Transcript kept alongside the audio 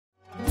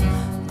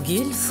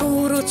Dil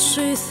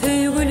suratçı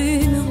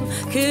sevgilim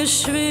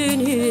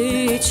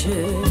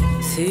keşfiniçe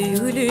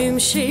Sevgilim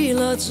şeyl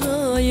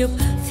acayip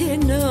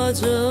sen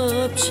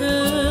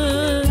acapçı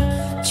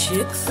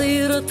Çek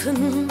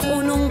sıyratın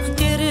onun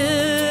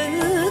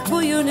gerek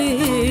boyun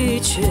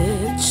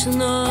içe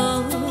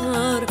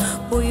Çınar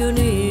boyun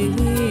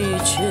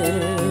içe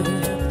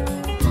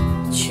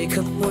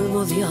Çekip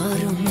olmaz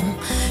yarım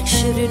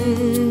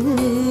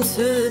şirin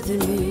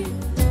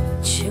sözünü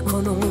Çek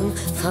onun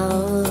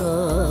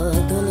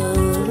tadını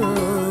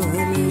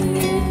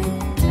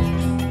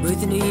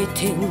Gözünü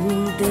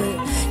yetinde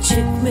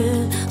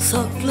çekme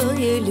sakla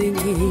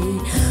elini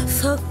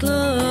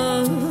Sakla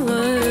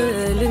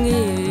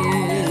elini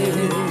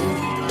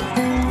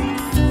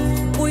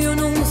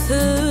Boyunun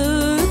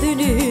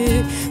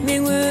sözünü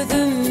men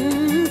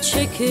özüm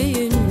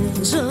çekeyin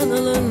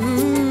Canalın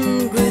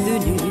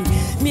gözünü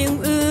men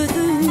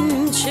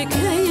özüm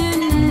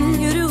çekeyin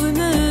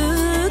Yüreğime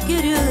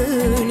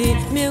gerini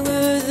men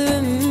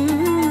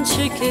özüm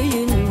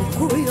çekeyin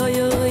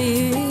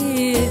Koyayayını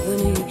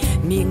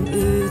men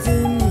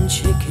özüm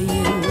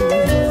çekeyin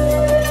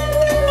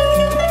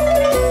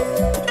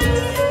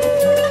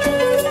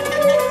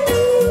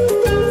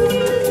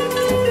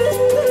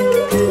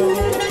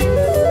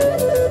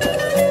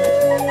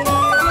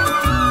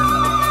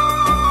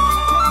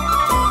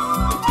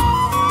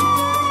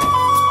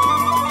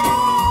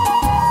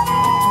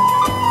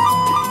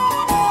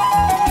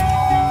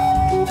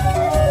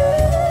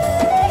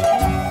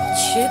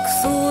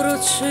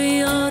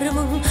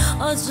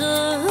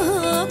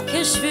Acap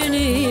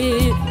keşfini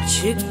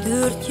Çek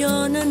dört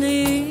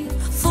yanını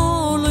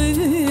Solu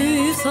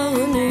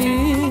sağını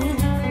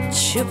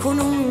Çek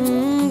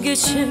onun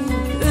geçen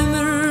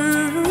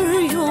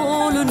ömür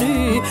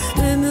yolunu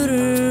Ömür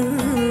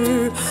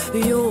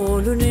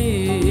yolunu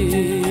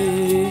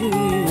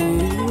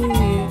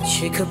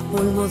Çekip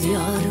olmaz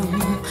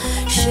yarım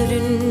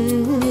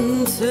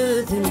şirin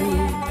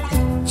sözünü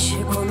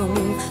Çek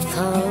onun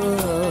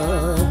tadını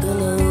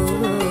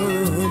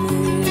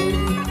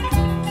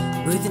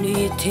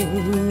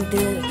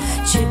Yetinde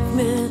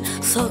çekme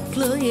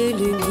sakla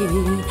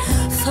elini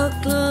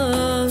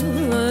Sakla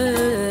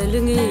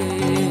elini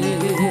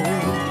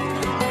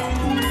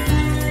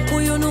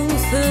Boyunun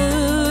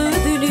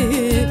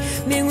sözünü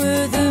men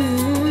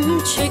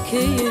özüm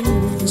çekeyin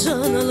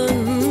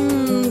Canalın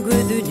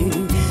gözünü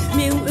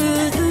men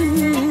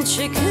özüm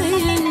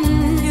çekeyin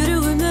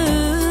Yüreğime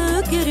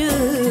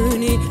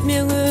gerini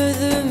men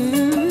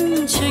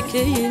özüm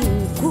çekeyin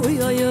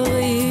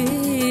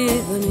Koyayayını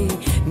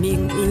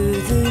men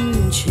özüm